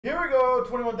Here we go,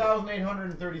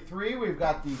 21,833. We've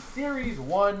got the Series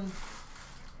 1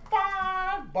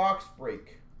 5-box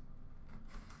break.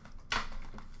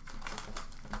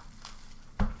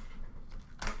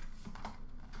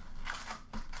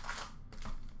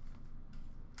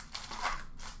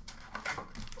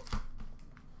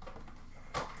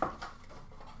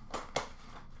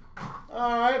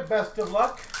 All right, best of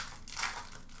luck.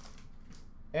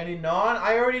 Any non?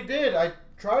 I already did. I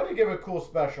tried to give a cool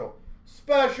special.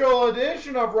 Special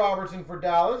edition of Robertson for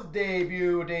Dallas.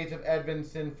 Debut dates of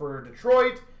Edvinson for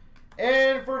Detroit.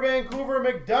 And for Vancouver,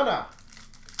 McDonough.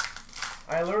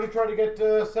 I literally tried to get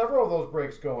several of those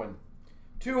breaks going.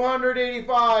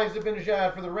 285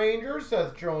 Zibanejad for the Rangers.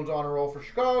 Seth Jones on a roll for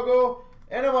Chicago.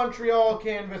 And a Montreal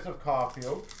canvas of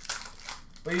Caulfield.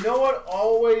 But you know what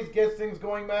always gets things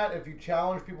going, Matt? If you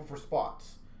challenge people for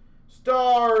spots.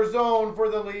 Star Zone for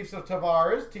the Leafs of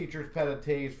Tavares. Teacher's Pet of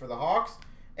Taves for the Hawks.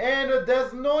 And a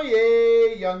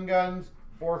Desnoyers Young Guns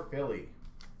for Philly.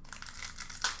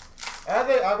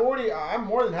 I'm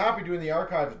more than happy doing the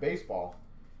Archives baseball.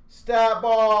 Stat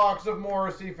box of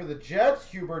Morrissey for the Jets.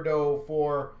 Huberdeau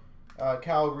for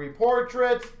Calgary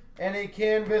Portraits. And a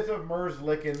canvas of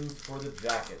Merzlikins for the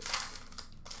Jackets.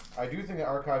 I do think the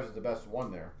Archives is the best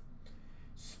one there.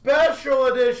 Special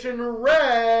edition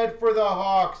red for the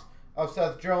Hawks of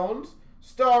Seth Jones.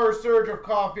 Star Surge of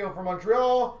Caulfield for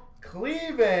Montreal.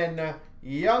 Cleveland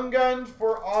Young Guns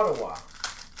for Ottawa.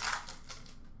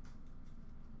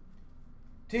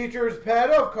 Teacher's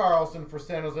Pet of Carlson for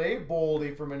San Jose.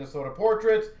 Boldy for Minnesota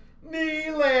Portraits.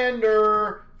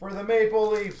 Nylander for the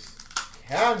Maple Leafs.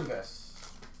 Canvas.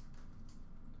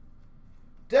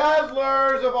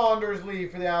 Dazzlers of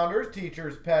Andersley for the Islanders.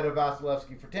 Teacher's Pet of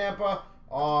Vasilevsky for Tampa.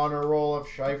 On a roll of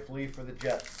Scheifele for the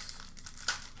Jets.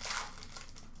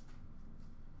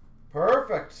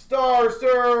 Perfect. Star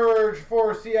Surge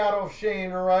for Seattle of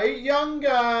Shane Wright. Young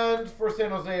Guns for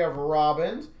San Jose of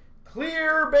Robbins.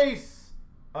 Clear base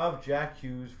of Jack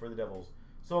Hughes for the Devils.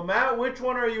 So, Matt, which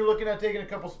one are you looking at taking a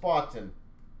couple spots in?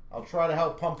 I'll try to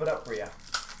help pump it up for you.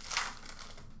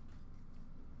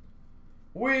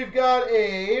 We've got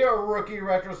a rookie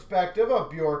retrospective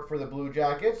of Bjork for the Blue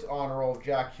Jackets. Honor roll of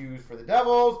Jack Hughes for the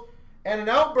Devils. And an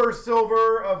outburst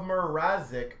silver of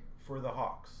Mrazek for the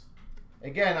Hawks.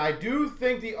 Again, I do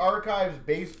think the Archives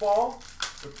baseball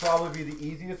would probably be the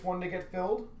easiest one to get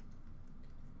filled.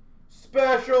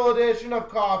 Special edition of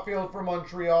Caulfield for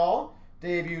Montreal.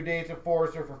 Debut dates of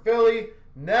Forster for Philly.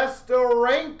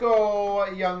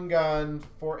 Nestorenko Young Guns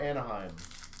for Anaheim.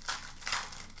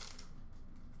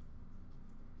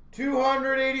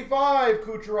 285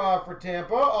 Kucherov for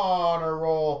Tampa. On a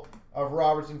roll of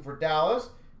Robertson for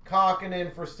Dallas.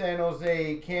 Kokkonen for San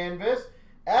Jose canvas.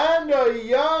 And a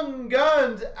Young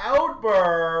Guns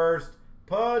outburst,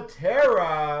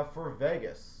 Patera for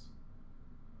Vegas.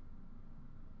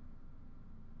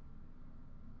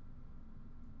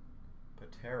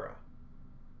 Patera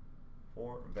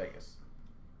for Vegas.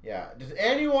 Yeah, does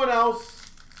anyone else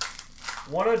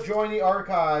want to join the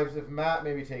Archives if Matt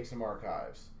maybe takes some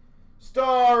Archives?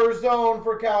 Star Zone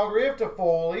for Calgary of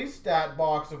Toffoli. Stat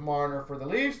box of Marner for the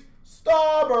Leafs.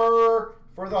 Stauber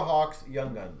for the Hawks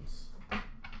Young Guns.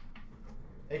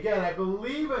 Again, I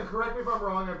believe, and correct me if I'm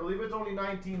wrong, I believe it's only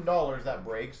 $19 that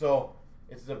break, so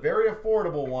it's a very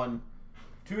affordable one.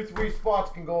 2-3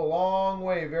 spots can go a long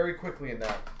way very quickly in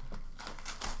that.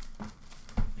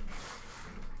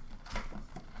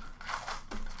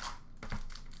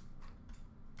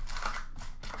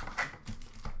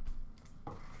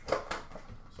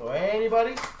 So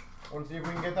anybody want to see if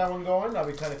we can get that one going?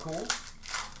 That'd be kind of cool.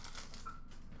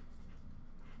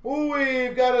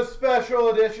 We've got a special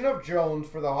edition of Jones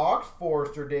for the Hawks.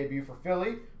 Forster debut for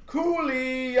Philly.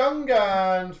 Cooley Young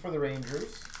Guns for the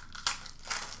Rangers.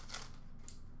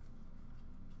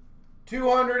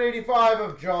 285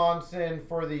 of Johnson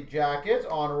for the Jackets.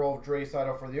 Honor roll of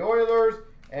Draisaitl for the Oilers.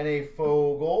 And a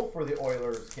Fogle for the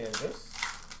Oilers canvas.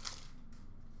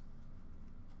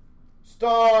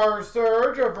 Star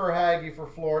Surge of Verhaeghe for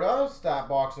Florida. Stat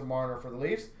box of Marner for the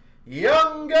Leafs.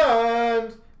 Young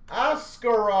Guns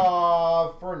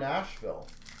Askarov for Nashville.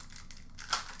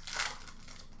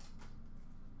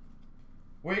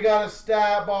 We got a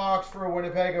stat box for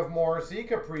Winnipeg of Morrissey.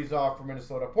 Kaprizov for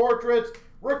Minnesota Portraits.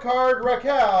 Ricard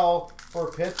Raquel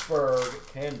for Pittsburgh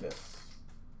canvas.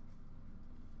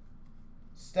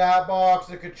 Stat box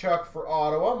of Kachuk for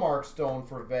Ottawa. Mark Stone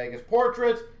for Vegas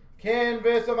Portraits.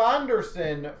 Canvas of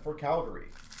Anderson for Calgary.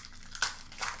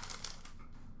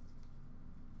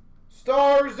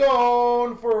 Star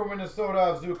Zone for Minnesota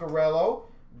of Zuccarello.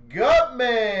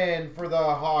 Gutman for the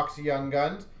Hawks Young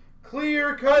Guns.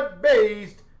 Clear cut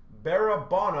based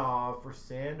Barabanov for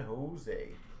San Jose.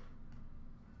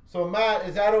 So Matt,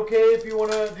 is that okay if you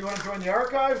wanna do you wanna join the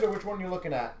archives, or which one are you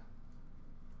looking at?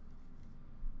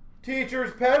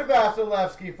 Teacher's Pet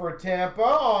Vasilevsky for Tampa,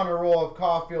 on a roll of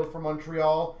Caulfield for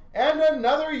Montreal, and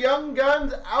another Young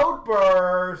Guns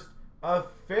outburst of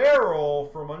Farrell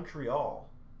for Montreal.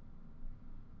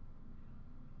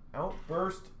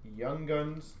 Outburst Young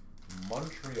Guns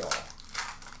Montreal.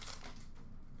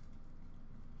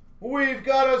 We've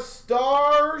got a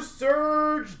Star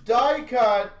Surge die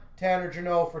cut, Tanner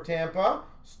Jeannot for Tampa,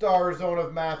 Star Zone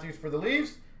of Matthews for the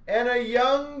Leafs, and a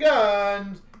Young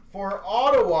Guns for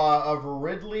Ottawa of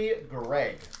Ridley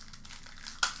Gregg.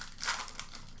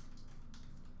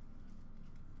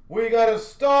 We got a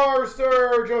Star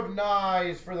Surge of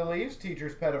Nyes for the Leafs,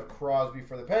 Teacher's Pet of Crosby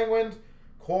for the Penguins,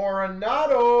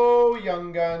 Coronado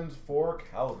Young Guns for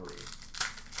Calgary.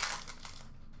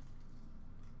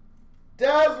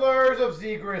 Dazzlers of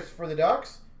Zegras for the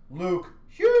Ducks, Luke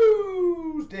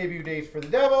Hughes debut dates for the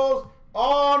Devils,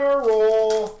 on a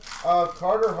roll of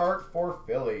Carter Hart for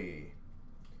Philly.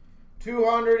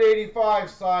 285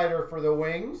 Sider for the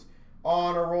Wings,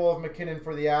 on a roll of McKinnon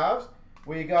for the Avs.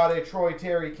 We got a Troy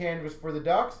Terry canvas for the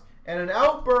Ducks, and an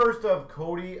outburst of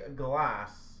Cody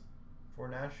Glass for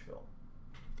Nashville.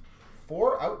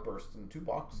 4 outbursts in 2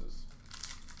 boxes.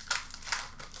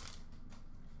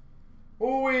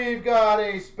 We've got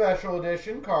a special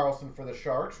edition Carlson for the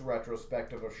Sharks,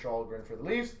 retrospective of Shalgren for the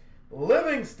Leafs,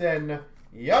 Livingston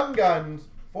Young Guns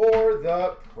for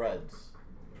the Preds.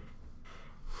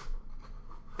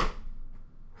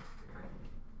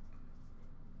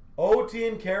 OT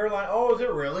in Carolina. Oh, is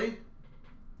it really?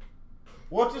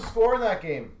 What's the score in that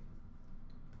game?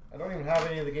 I don't even have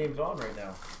any of the games on right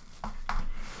now.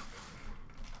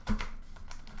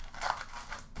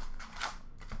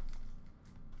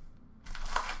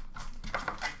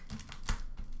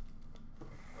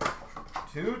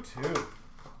 Two.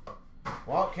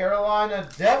 Well, Carolina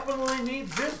definitely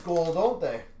needs this goal, don't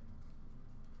they?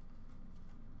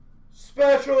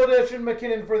 Special edition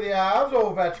McKinnon for the Avs,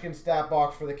 Ovechkin stat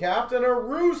box for the Caps, and a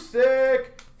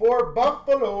Rusick for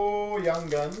Buffalo Young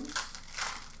Guns.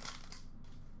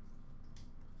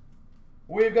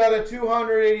 We've got a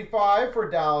 285 for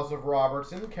Dallas of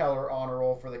Robertson, Keller honor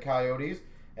roll for the Coyotes,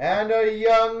 and a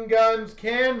Young Guns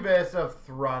canvas of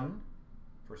Thrun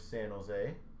for San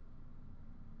Jose.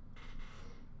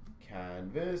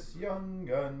 Canvas, Young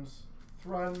Guns,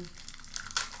 Thrun.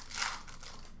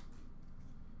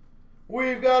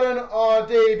 We've got an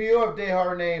debut of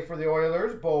Desharnais for the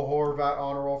Oilers, Bo Horvat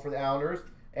honor roll for the Islanders,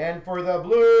 and for the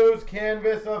Blues,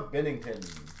 canvas of Binnington.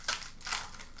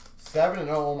 7-0,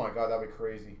 oh my god, that'd be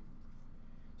crazy.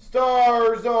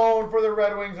 Star Zone for the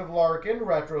Red Wings of Larkin,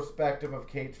 retrospective of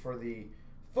Cates for the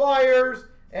Flyers,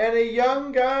 and a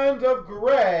Young Guns of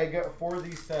Gregg for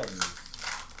the Sens.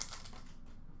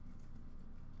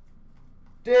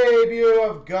 Debut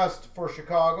of Gust for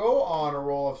Chicago, on a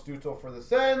roll of Stutzel for the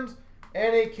Sens,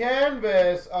 and a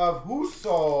canvas of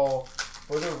Husso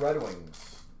for the Red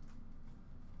Wings.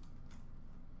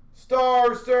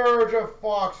 Star Surge of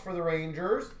Fox for the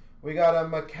Rangers. We got a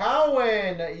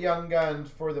McCowan Young Guns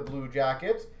for the Blue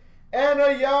Jackets, and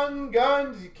a Young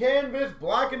Guns canvas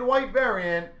black and white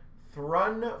variant,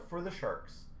 Thrun for the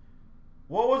Sharks.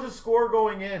 What was the score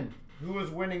going in? Who was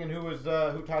winning and who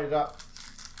tied it up?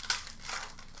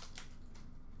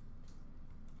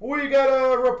 We got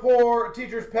a report,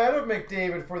 Teacher's Pet of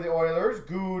McDavid for the Oilers,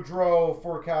 Goudreau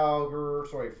for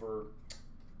for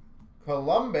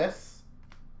Columbus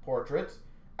portraits,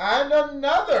 and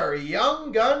another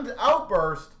Young Guns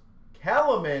outburst,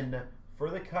 Kellerman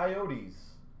for the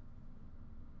Coyotes.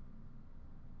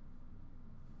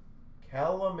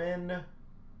 Kellerman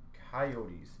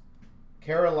Coyotes.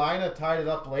 Carolina tied it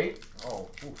up late. Oh,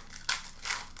 oof.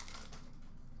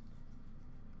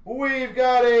 We've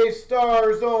got a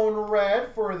Star Zone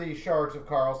Red for the Sharks of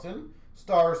Carlson,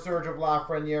 Star Surge of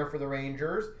Lafreniere for the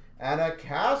Rangers, and a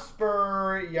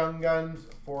Casper Young Guns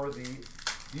for the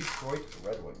Detroit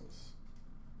Red Wings.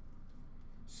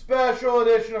 Special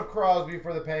edition of Crosby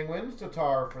for the Penguins,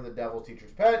 Tatar for the Devils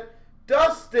Teacher's Pet,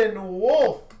 Dustin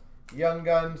Wolf Young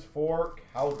Guns for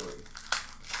Calgary.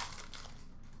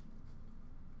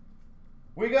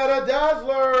 We got a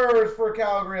Dazzlers for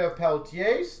Calgary of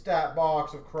Peltier, stat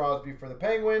box of Crosby for the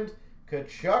Penguins,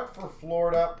 Kachuk for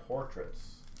Florida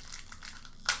Portraits.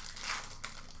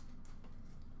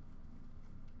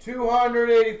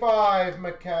 285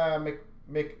 McCann.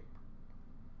 I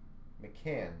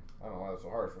don't know why that's so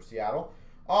hard for Seattle.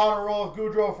 On a roll of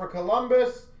Goudreau for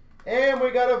Columbus, and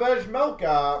we got a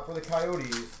Vejmelka for the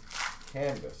Coyotes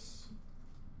canvas.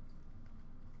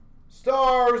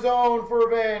 Star Zone for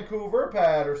Vancouver,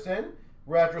 Patterson.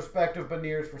 Retrospective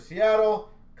Beniers for Seattle.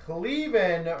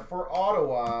 Cleveland for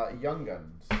Ottawa, Young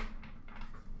Guns.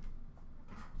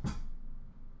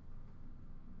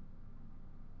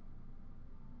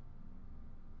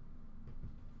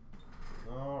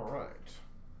 All right.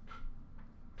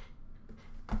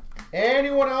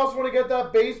 Anyone else want to get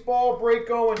that baseball break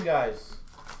going, guys?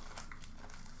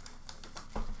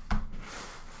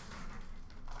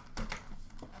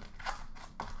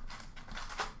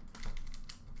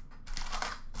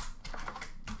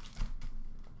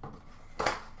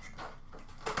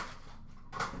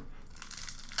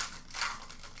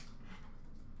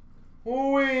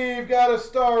 We've got a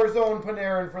Star Zone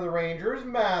Panarin for the Rangers,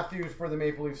 Matthews for the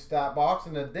Maple Leafs stat box,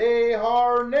 and a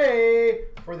Desharnais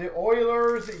for the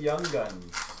Oilers Young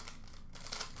Guns.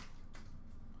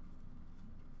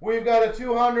 We've got a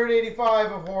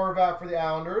 285 of Horvat for the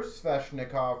Islanders,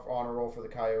 Svechnikov honor roll for the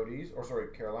Coyotes, or sorry,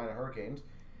 Carolina Hurricanes,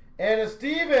 and a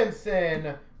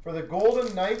Stevenson for the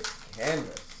Golden Knights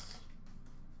canvas.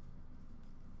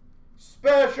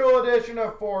 Special edition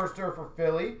of Forrester for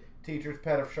Philly. Teacher's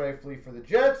Pet of Scheifele for the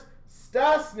Jets.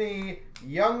 Stastny,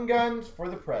 Young Guns for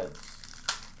the Preds.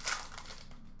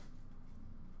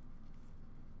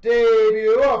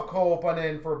 Debut of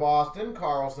Kopanen for Boston.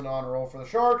 Carlson on roll for the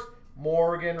Sharks.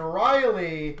 Morgan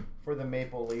Riley for the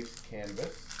Maple Leafs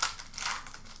canvas.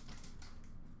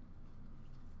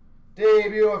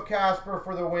 Debut of Casper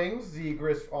for the Wings.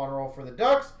 Zegras on roll for the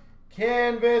Ducks.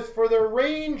 Canvas for the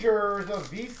Rangers of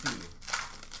VC.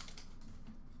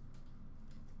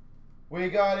 We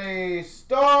got a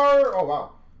special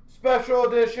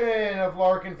edition of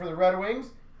Larkin for the Red Wings,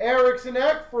 Eriksson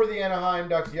Ek for the Anaheim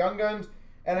Ducks Young Guns,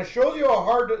 and it shows you how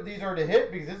hard these are to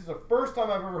hit because this is the first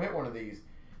time I've ever hit one of these.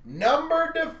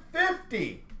 Numbered to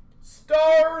 50,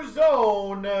 Star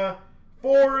Zone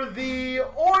for the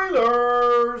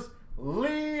Oilers,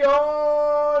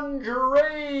 Leon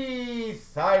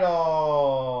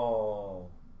Draisaitl.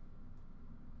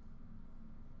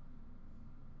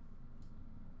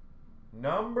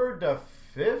 Numbered to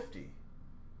 50.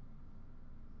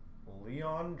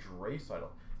 Leon Draisaitl.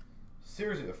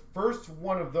 Seriously, the first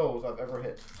one of those I've ever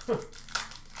hit.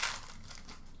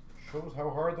 Shows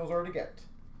how hard those are to get.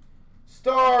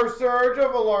 Star Surge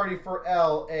of Velarde for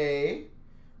LA.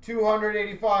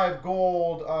 285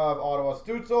 gold of Ottawa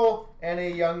Stützle. And a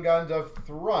Young Guns of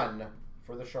Thrun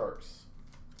for the Sharks.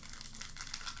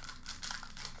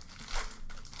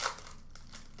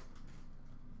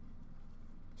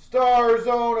 Star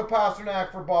Zone of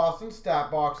Pasternak for Boston. Stat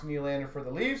box Nylander for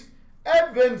the Leafs.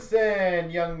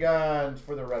 Edvinsson, Young Guns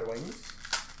for the Red Wings.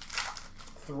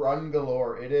 Thrun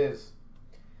galore, it is.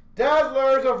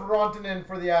 Dazzlers of Rantanen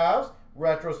for the Avs.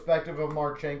 Retrospective of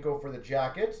Marchenko for the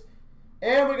Jackets.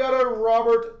 And we got a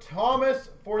Robert Thomas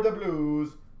for the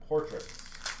Blues portraits.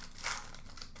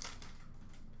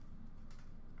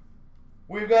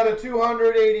 We've got a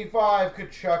 285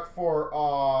 Kachuk for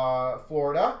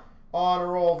Florida.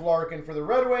 Honor roll of Larkin for the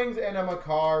Red Wings, and a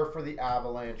Makar for the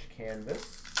Avalanche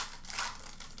canvas.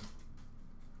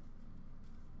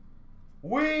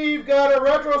 We've got a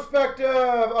retrospective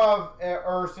of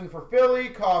Urson for Philly,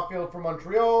 Caulfield for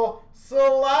Montreal,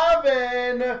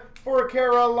 Slavin for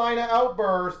Carolina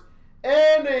Outburst,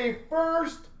 and a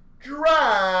first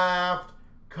draft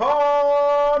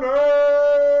Connor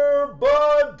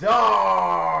Bedard.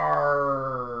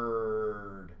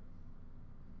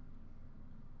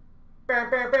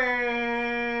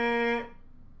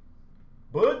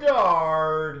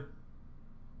 Bedard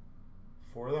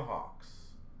for the Hawks.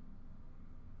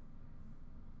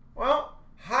 Well,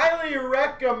 highly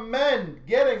recommend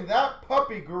getting that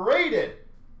puppy graded.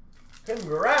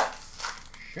 Congrats,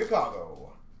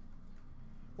 Chicago.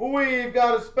 We've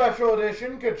got a special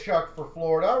edition Kachuk for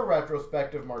Florida,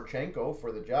 retrospective Marchenko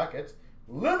for the Jackets,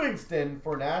 Livingston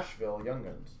for Nashville Young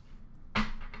Guns.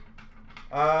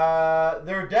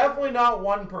 They're definitely not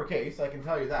one per case, I can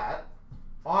tell you that.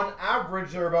 On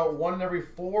average, they're about 1 in every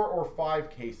 4 or 5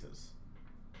 cases.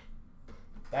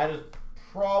 That is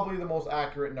probably the most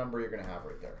accurate number you're going to have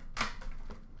right there.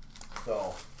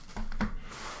 So,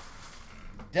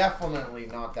 definitely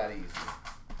not that easy.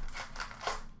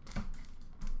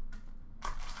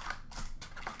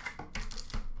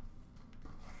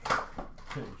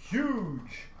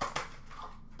 Huge.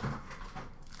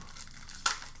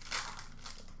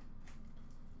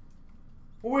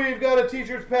 We've got a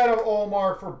Teacher's Pet of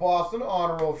Olmark for Boston,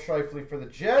 honor roll of Scheifele for the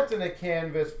Jets, and a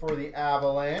canvas for the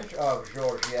Avalanche of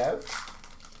Georgiev.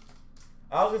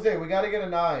 I was going to say, we got to get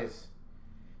an eyes.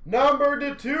 Number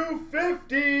to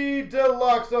 250,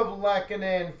 deluxe of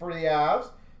Lehkonen for the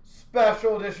Avs.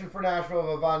 Special edition for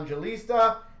Nashville of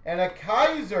Evangelista. and a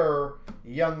Kaiser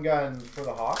Young Guns for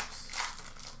the Hawks.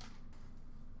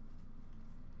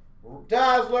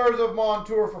 Dazzlers of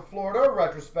Montour for Florida,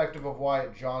 retrospective of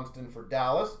Wyatt Johnston for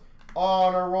Dallas.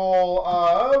 On a roll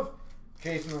of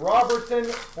Jason Robertson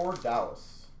for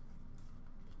Dallas.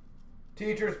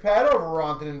 Teacher's Pet of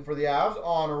Rantanen for the Avs.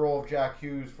 On a roll of Jack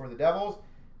Hughes for the Devils.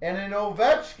 And an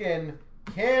Ovechkin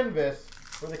canvas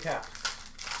for the Caps.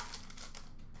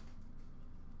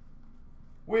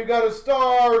 We've got a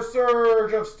Star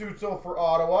Surge of Stützle for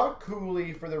Ottawa.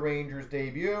 Cooley for the Rangers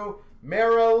debut.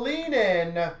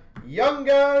 Marilinen Young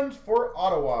Guns for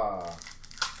Ottawa.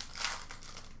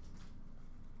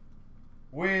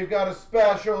 We've got a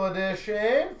special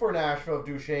edition for Nashville of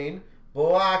Duchesne.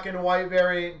 Black and white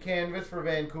variant canvas for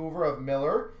Vancouver of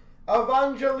Miller.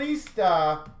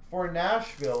 Evangelista for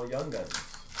Nashville Young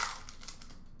Guns.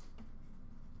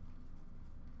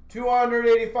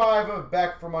 285 of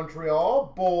Beck for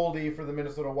Montreal. Boldy for the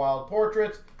Minnesota Wild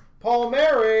Portraits.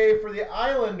 Palmieri for the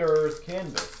Islanders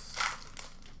canvas.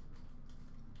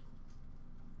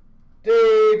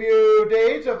 Debut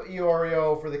dates of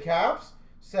Iorio for the Caps.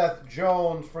 Seth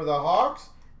Jones for the Hawks.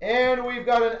 And we've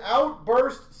got an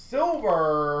Outburst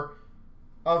Silver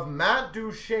of Matt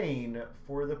Duchene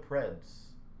for the Preds.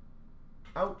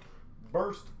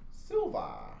 Outburst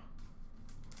Silver.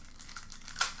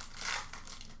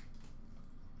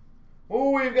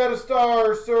 Oh, we've got a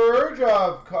Star Surge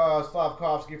of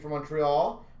Slavkovsky for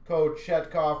Montreal.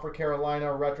 Kochetkov for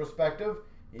Carolina, retrospective.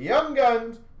 Young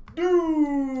Guns,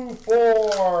 Dufour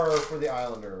for the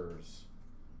Islanders.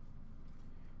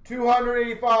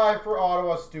 285 for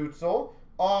Ottawa, Stützle.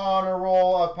 On a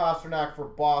roll of Pasternak for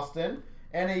Boston.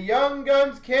 And a Young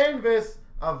Guns canvas,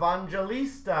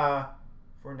 Evangelista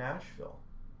for Nashville.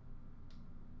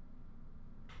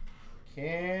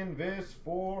 Canvas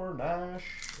for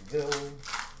Nashville.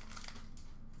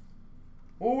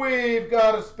 We've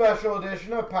got a special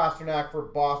edition of Pasternak for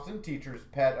Boston. Teacher's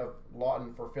Pet of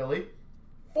Lawton for Philly.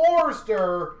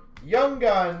 Forster Young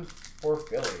Guns for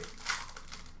Philly.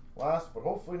 Last but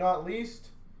hopefully not least,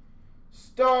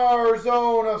 Star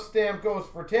Zone of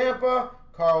Stamkos for Tampa.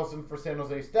 Carlson for San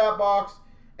Jose Stat Box.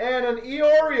 And an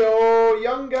Iorio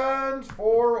Young Guns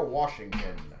for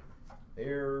Washington.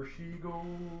 There she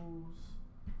goes.